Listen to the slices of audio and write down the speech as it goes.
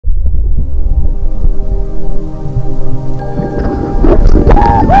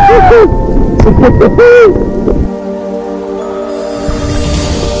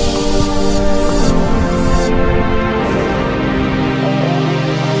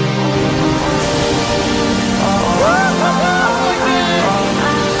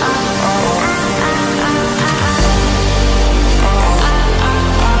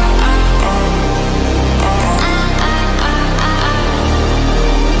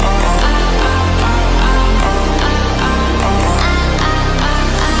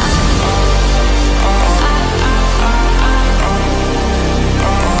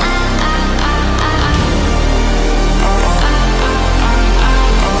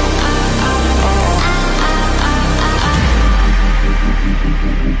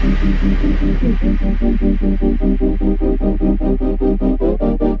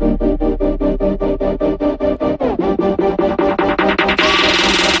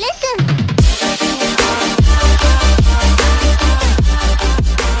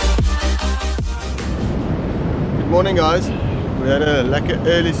Morning guys, we had a lekker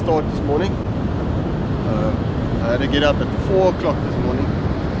early start this morning. I had to get up at 4 o'clock this morning,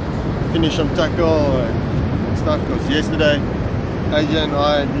 finish some tackle and stuff, because yesterday AJ and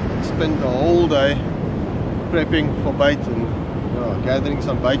I spent the whole day prepping for bait and gathering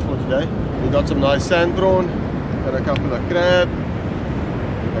some bait for today. We got some nice sand prawn, got a couple of crab,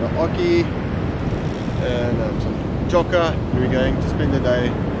 got an oki and some chokka. We're going to spend the day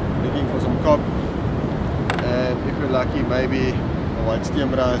looking for some KOB. And if we're lucky, maybe a white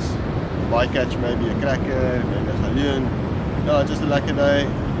Steenbras, bycatch, maybe a cracker, maybe a saloon. No, just a lucky day,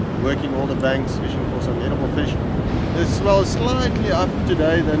 working all the banks, fishing for some edible fish. The swell is slightly up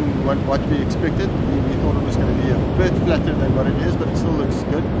today than what we expected. We thought it was going to be a bit flatter than what it is, but it still looks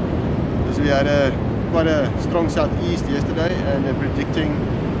good. Because we had quite a strong southeast yesterday, and they're predicting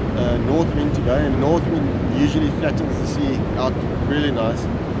north wind today. And north wind usually flattens the sea out really nice.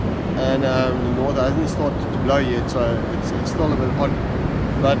 And the north hasn't started to blow yet, so it's still a bit hot,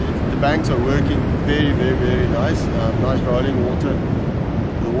 but the banks are working very nice. Nice rolling water.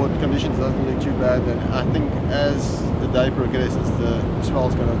 The water conditions doesn't look too bad, and I think as the day progresses, the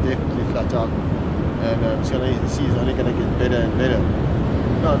swell's going to definitely flat out, and the sea is only going to get better and better.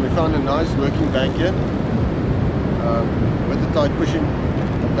 Now, we found a nice working bank here. With the tide pushing,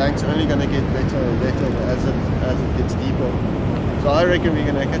 the bank's only going to get better and better as it gets deeper. So I reckon we're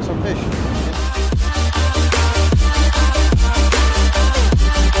going to catch some fish.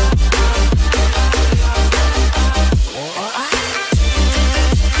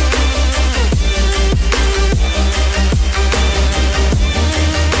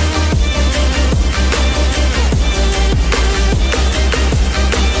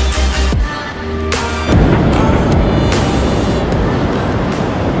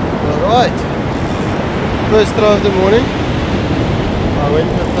 Alright, first throw of the morning. I went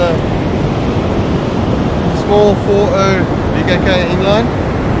with the small 4.0 BKK inline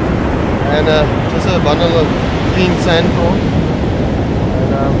and just a bundle of clean sand prawn,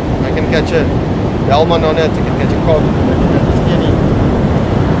 and I can catch a Bellman on it, I can catch a KOB, I can catch a skinny,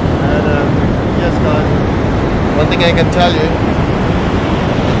 and yes guys, one thing I can tell you,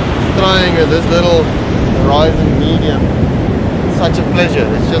 throwing with this little Horizon medium, it's such a pleasure.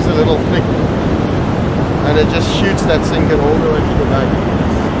 It's just a little flick and it just shoots that sinker all the way to the bank.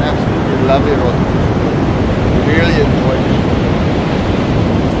 It's absolutely lovely rod. Really enjoy it.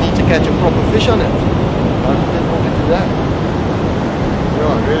 Just need to catch a proper fish on it. Don't forget what to do that.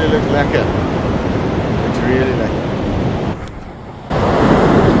 Yeah, it really looks lekker. Looks really lekker.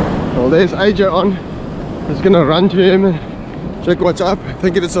 Well, there's AJ on. Just gonna run to him and check what's up. I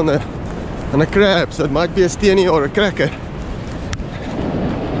think it's on a crab, so it might be a steenie or a cracker.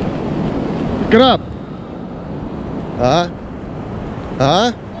 Crab. Huh?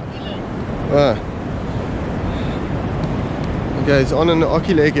 Huh? Okay, it's on an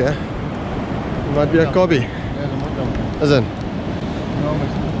oki leg here. It might be a KOB. Is it?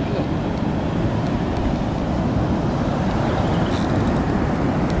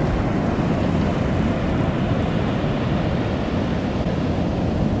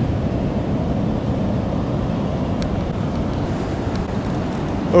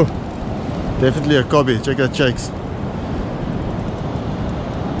 Oh, definitely a KOB. Check that shakes.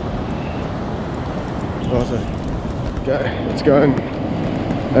 Awesome. Okay, let's go and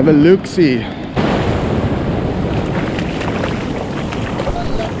have a look-see.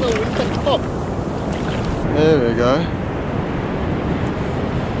 There we go.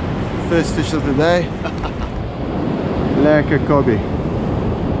 First fish of the day. Lekker KOB.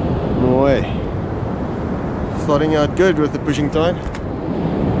 Mulloway. Starting out good with the pushing tide.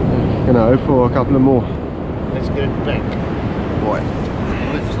 Gonna hope for a couple of more. Let's get it back. Boy.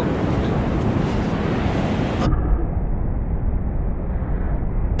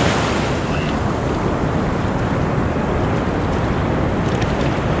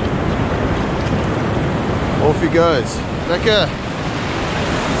 he goes. Lekker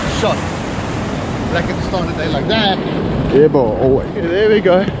shot. Lekker to start the day like that. Yeah, boy. Oh, okay, there we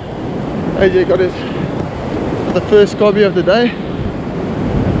go. AJ got his the first cobby of the day.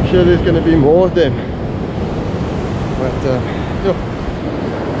 I'm sure there's going to be more of them. But yo,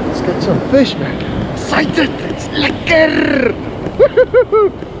 let's get some fish, man. Excited! It's lekker!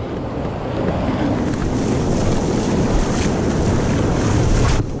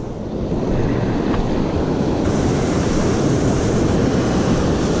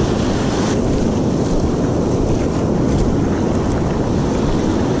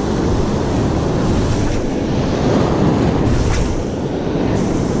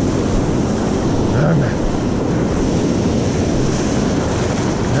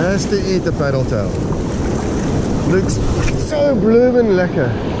 Has to eat the paddle tail. Looks so blooming lekker.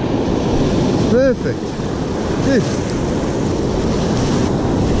 Perfect. Jeez.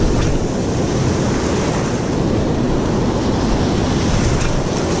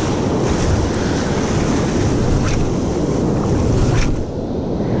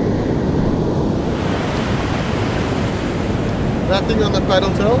 Nothing on the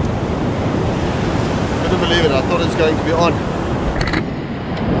paddle tail. Couldn't believe it. I thought it was going to be on.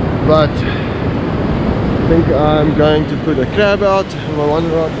 But I think I'm going to put a crab out on my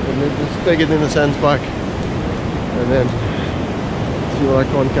one rod and then just peg it in the sand spike and then see what I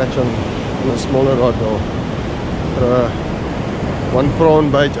can catch on a smaller rod, or throw one prawn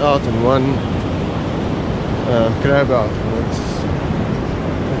bait out and one crab out. Let's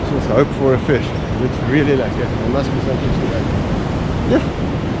just hope for a fish. It's really lekker. There must be some fish today. Yeah.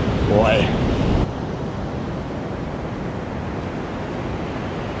 Boy.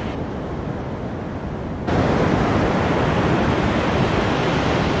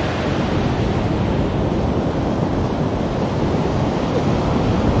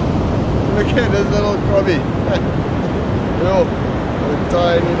 Look at this little cobby. Yo, a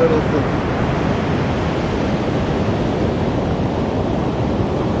tiny little thing.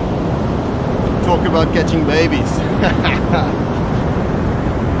 Talk about catching babies.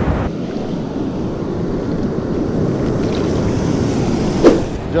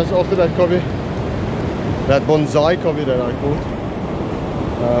 Just after that cobby, that bonsai cobby that I caught,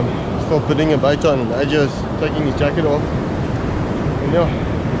 still putting a bait on, and AJ is taking his jacket off. And yeah.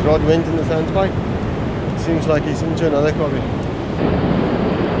 Rod went in the sand spike. Seems like he's into another cobby.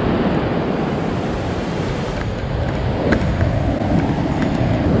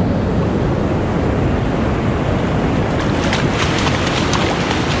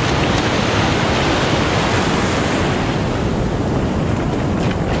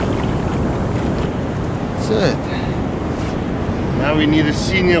 That's it. Now we need a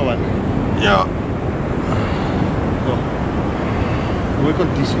senior one. Yeah. Work on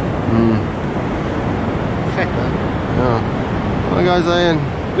DC. Fact, man. Yeah. Well, guys are in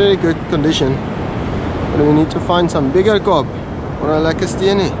very good condition, but we need to find some bigger cob or like a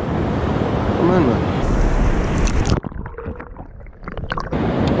steenie. Come on, man.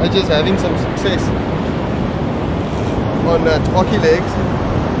 I'm just having some success on hockey legs.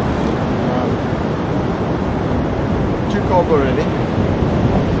 2 cob already.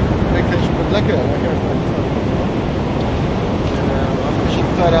 Big fish, but lekker.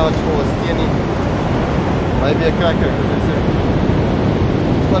 Flat out for a steenie, maybe a cracker, because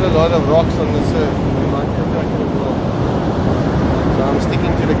there's quite a lot of rocks on the surf. There might be a cracker as well. So I'm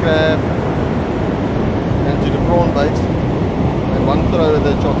sticking to the crab and to the prawn bait, and one throw with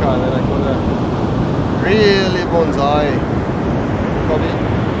the chocker, and then I got a really bonsai cobby.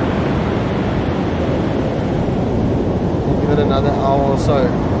 Give it another hour or so,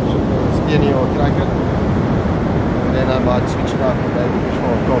 steenie or cracker. Then I might switch it up and maybe fish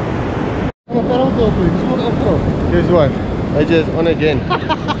more cob. Guess what? I just on again.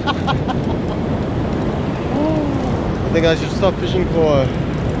 I think I should stop fishing for a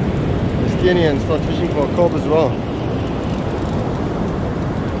steenie and start fishing for a cob as well.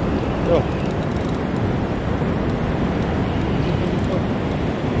 Oh.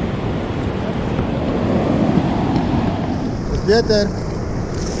 It's better.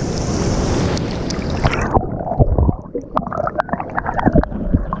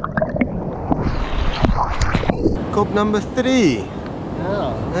 Cob number 3.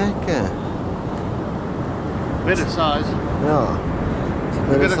 Yeah. Okay. Better size. Yeah. It's a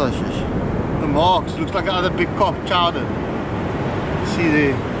better size fish. The marks looks like another big cob chowder. See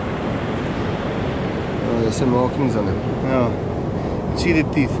there. Oh, there's some markings on it. Yeah. See the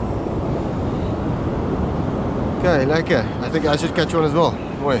teeth. Okay, lekker. I think I should catch one as well.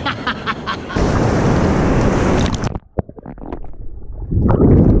 Wait.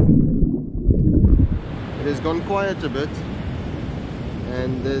 It has gone quiet a bit,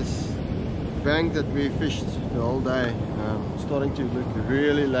 and this bank that we fished the whole day starting to look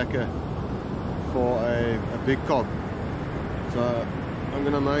really lekker for a big cob. So I'm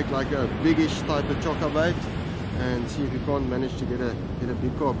gonna make like a biggish type of chocker bait and see if we can't manage to get a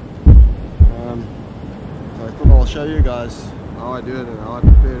big cob. So I thought I'll show you guys how I do it and how I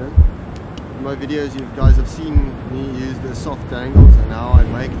prepare it. In my videos you guys have seen me use the soft dangles and how I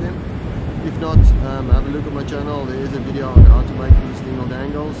make them. If not, have a look at my channel. There is a video on how to make these dingle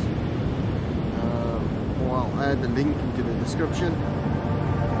dangles. Or I'll add the link into the description.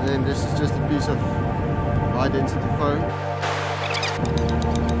 And then this is just a piece of high density foam.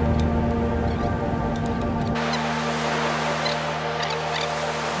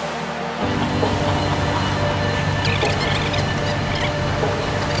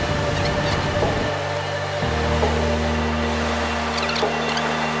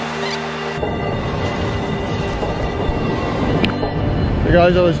 Hey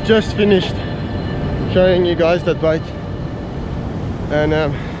guys, I was just finished showing you guys that bait, and I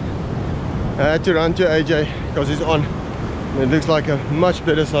had to run to AJ because he's on. And it looks like a much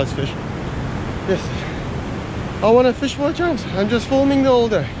better sized fish. Yes, I want to fish for a chance. I'm just filming the whole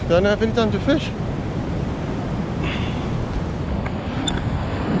day, don't have any time to fish.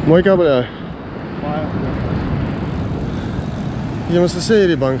 Mooi Kabeljou. Jy moes gesê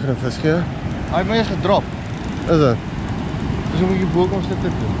hierdie bang gaan vis gee. Hy het my eens gedrop. Is dit? Dus dan moet je bokom sit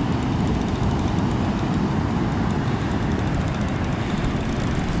dit doen.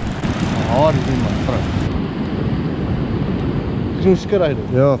 Haar is nie man, vrou. Dis nou skit uit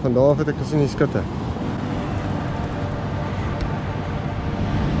dit. Ja, vandaag het ek gesien die skutte.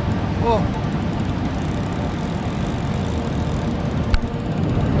 Oh.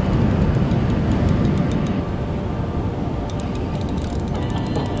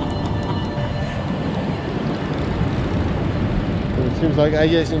 Seems like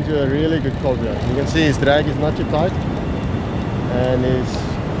AJ's into a really good cob here. You can see his drag is not too tight, and he's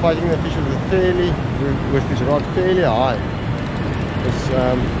fighting the fish with his rod fairly high. It's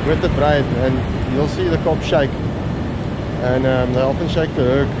with the braid, and you'll see the cob shake, and they often shake the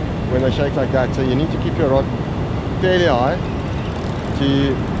hook when they shake like that. So you need to keep your rod fairly high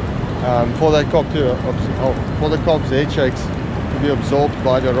to for that cob to for the cob's head shakes to be absorbed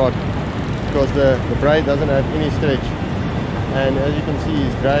by the rod, because the braid doesn't have any stretch. And as you can see,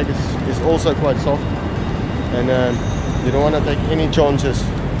 his drag is also quite soft, and you don't want to take any chances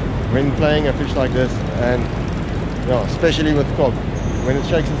when playing a fish like this, and yeah, especially with cob. When it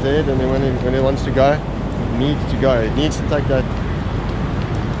shakes its head and then when it wants to go, it needs to go. It needs to take that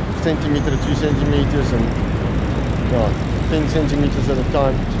centimeter, 2 centimeters, and yeah, 10 centimeters at a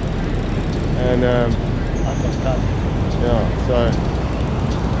time. And yeah, so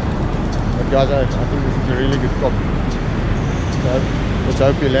but guys, I think this is a really good cob. So let's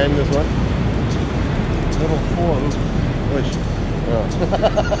hope you land this one. Level 4. Wish. Yeah.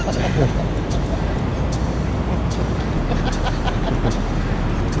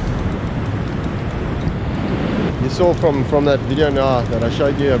 You saw from that video now that I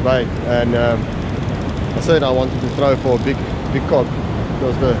showed you a bait, and I said I wanted to throw for a big cob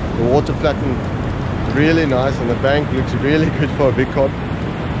because the water flattened really nice and the bank looks really good for a big cob.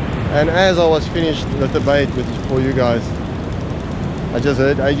 And as I was finished with the bait for you guys, I just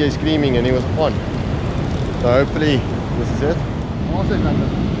heard AJ screaming and he was on. So hopefully this is it.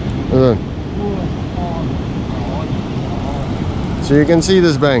 So you can see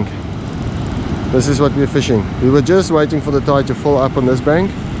this bank. This is what we're fishing. We were just waiting for the tide to fall up on this bank,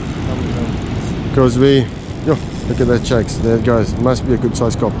 because look at that shakes. There it goes. It must be a good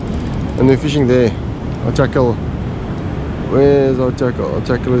size cob. And we're fishing there. Our tackle, where's our tackle? Our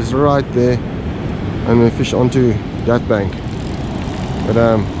tackle is right there, and we fish onto that bank. But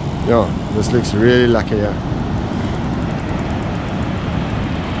yeah, this looks really lucky here.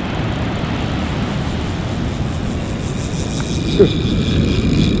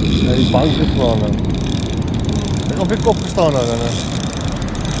 Ja, die bank is gewoon dan. Ik heb op je kop gestaan dan.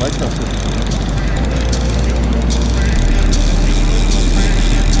 Lijkt dat zo.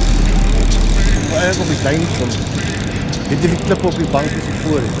 Maar eigenlijk op die klein stond. Weet je die klip op die bank is er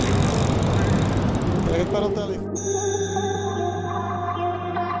voor is? Ja, ik kan het tellen.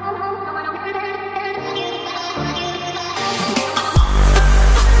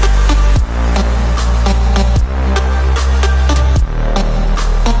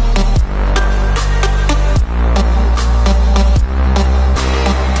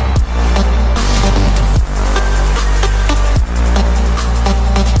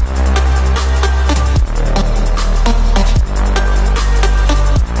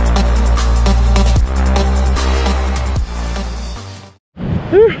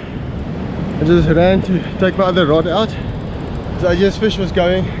 just ran to take my other rod out. So AJ's fish was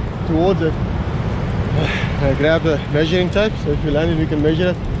going towards it. I grabbed the measuring tape, so if we land it we can measure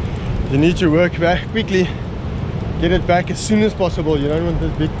it. You need to work back quickly, get it back as soon as possible. You don't want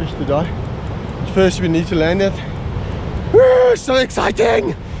this big fish to die. But first we need to land it. Woo, so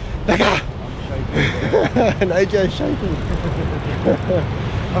exciting! Lekker! And AJ is shaking.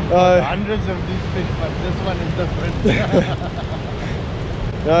 Hundreds of these fish, but this one is different.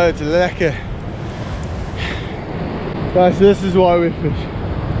 No, it's lekker. Guys, this is why we fish.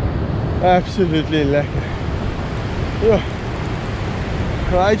 Absolutely lekker. Yeah.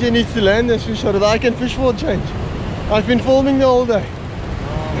 Well, AJ needs to land this fish so that I can fish for a change. I've been filming the whole day.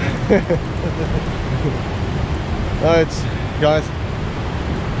 No, it's, guys,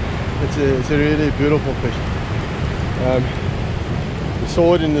 it's a really beautiful fish. We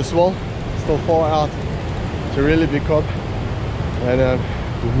saw it in the swell, still far out. It's a really big cob, and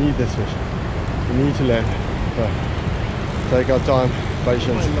we need this fish. We need to land. So take our time,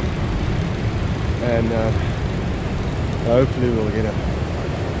 patience, and hopefully we'll get it.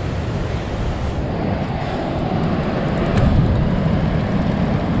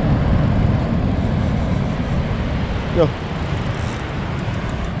 Go.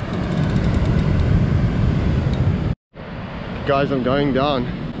 Guys, I'm going down.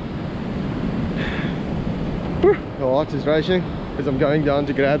 The heart is racing because I'm going down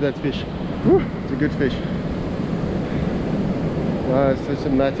to grab that fish. It's a good fish. It's just a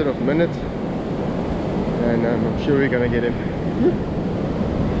matter of minutes, and I'm sure we're gonna get him.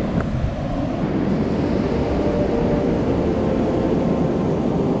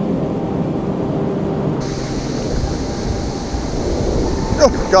 Oh,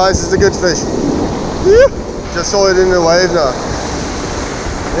 guys, it's a good fish. Just saw it in the wave now.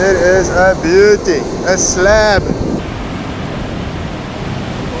 It is a beauty, a slab.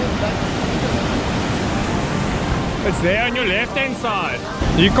 It's there on your left hand side.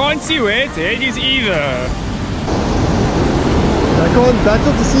 You can't see where its head is either. I can't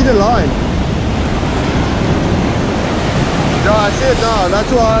battle to see the line. Yeah, I see it now.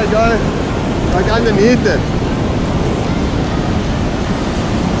 That's why I go like underneath it.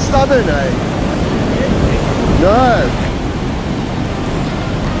 Stubborn, eh? No.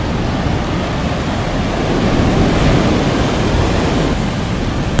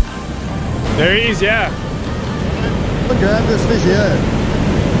 There he is, yeah. I can't grab this fish here.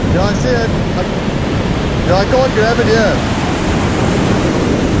 Yeah, I see it. Yeah, I can't grab it here.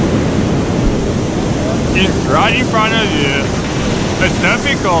 It's right in front of you. It's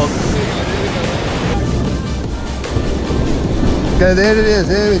difficult. Okay, there it is.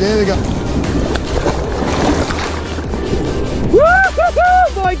 There we go.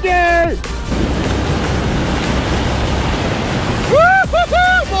 Woo-hoo-hoo, Mikey!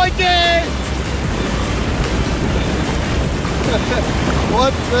 Woo-hoo-hoo, Mikey!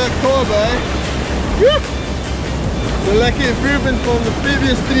 What the KOB, eh? The lucky improvement from the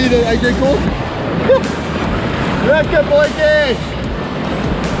previous three that AJ caught. Lekker, Mikey!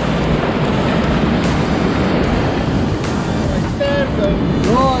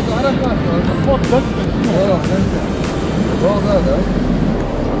 Ja, het is erg lekker. Het is wat lukken. Ja, lekker. Wel done, hè?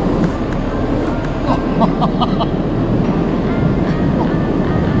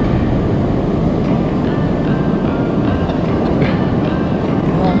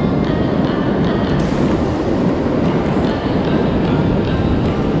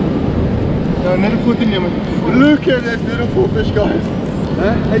 Another foot in there. Look at that beautiful fish, guys.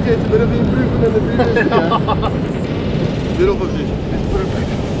 Huh? AJ, it's a bit of improvement in the previous video. Beautiful fish. It's perfect.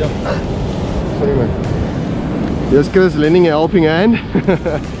 Yeah. Sorry, man. Here's Chris lending a helping hand.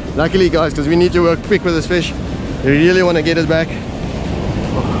 Luckily, guys, because we need to work quick with this fish. We really want to get it back.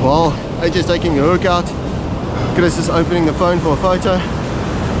 Well, AJ's taking the hook out. Chris is opening the phone for a photo.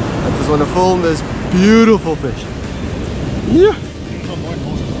 I just want to film this beautiful fish. Yeah.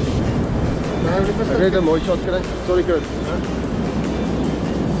 I read a mooi shot, sorry, Chris.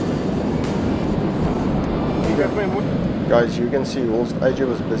 Guys, you can see whilst AJ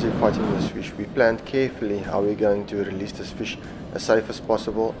was busy fighting this fish, we planned carefully how we're going to release this fish as safe as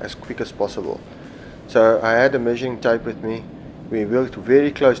possible, as quick as possible. So I had a measuring tape with me. We worked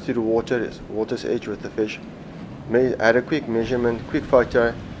very close to the water's edge with the fish. Had a quick measurement, quick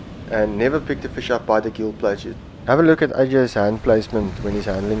photo, and never picked the fish up by the gill plates. Have a look at AJ's hand placement when he's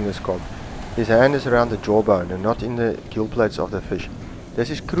handling this cob. His hand is around the jawbone and not in the gill plates of the fish. This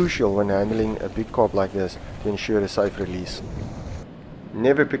is crucial when handling a big cob like this to ensure a safe release.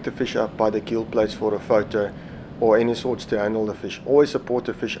 Never pick the fish up by the gill plates for a photo or any sorts to handle the fish. Always support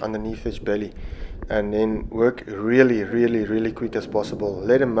the fish underneath its belly and then work really quick as possible.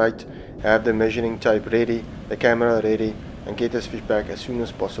 Let him mate, have the measuring tape ready, the camera ready, and get his fish back as soon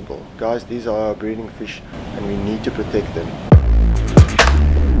as possible. Guys, these are our breeding fish and we need to protect them.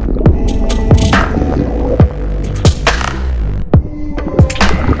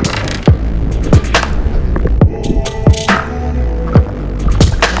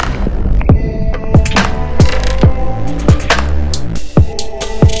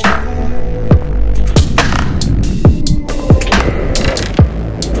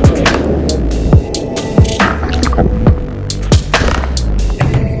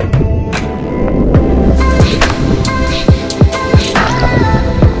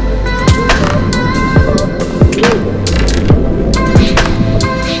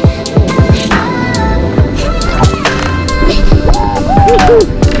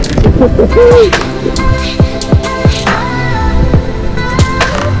 Woo!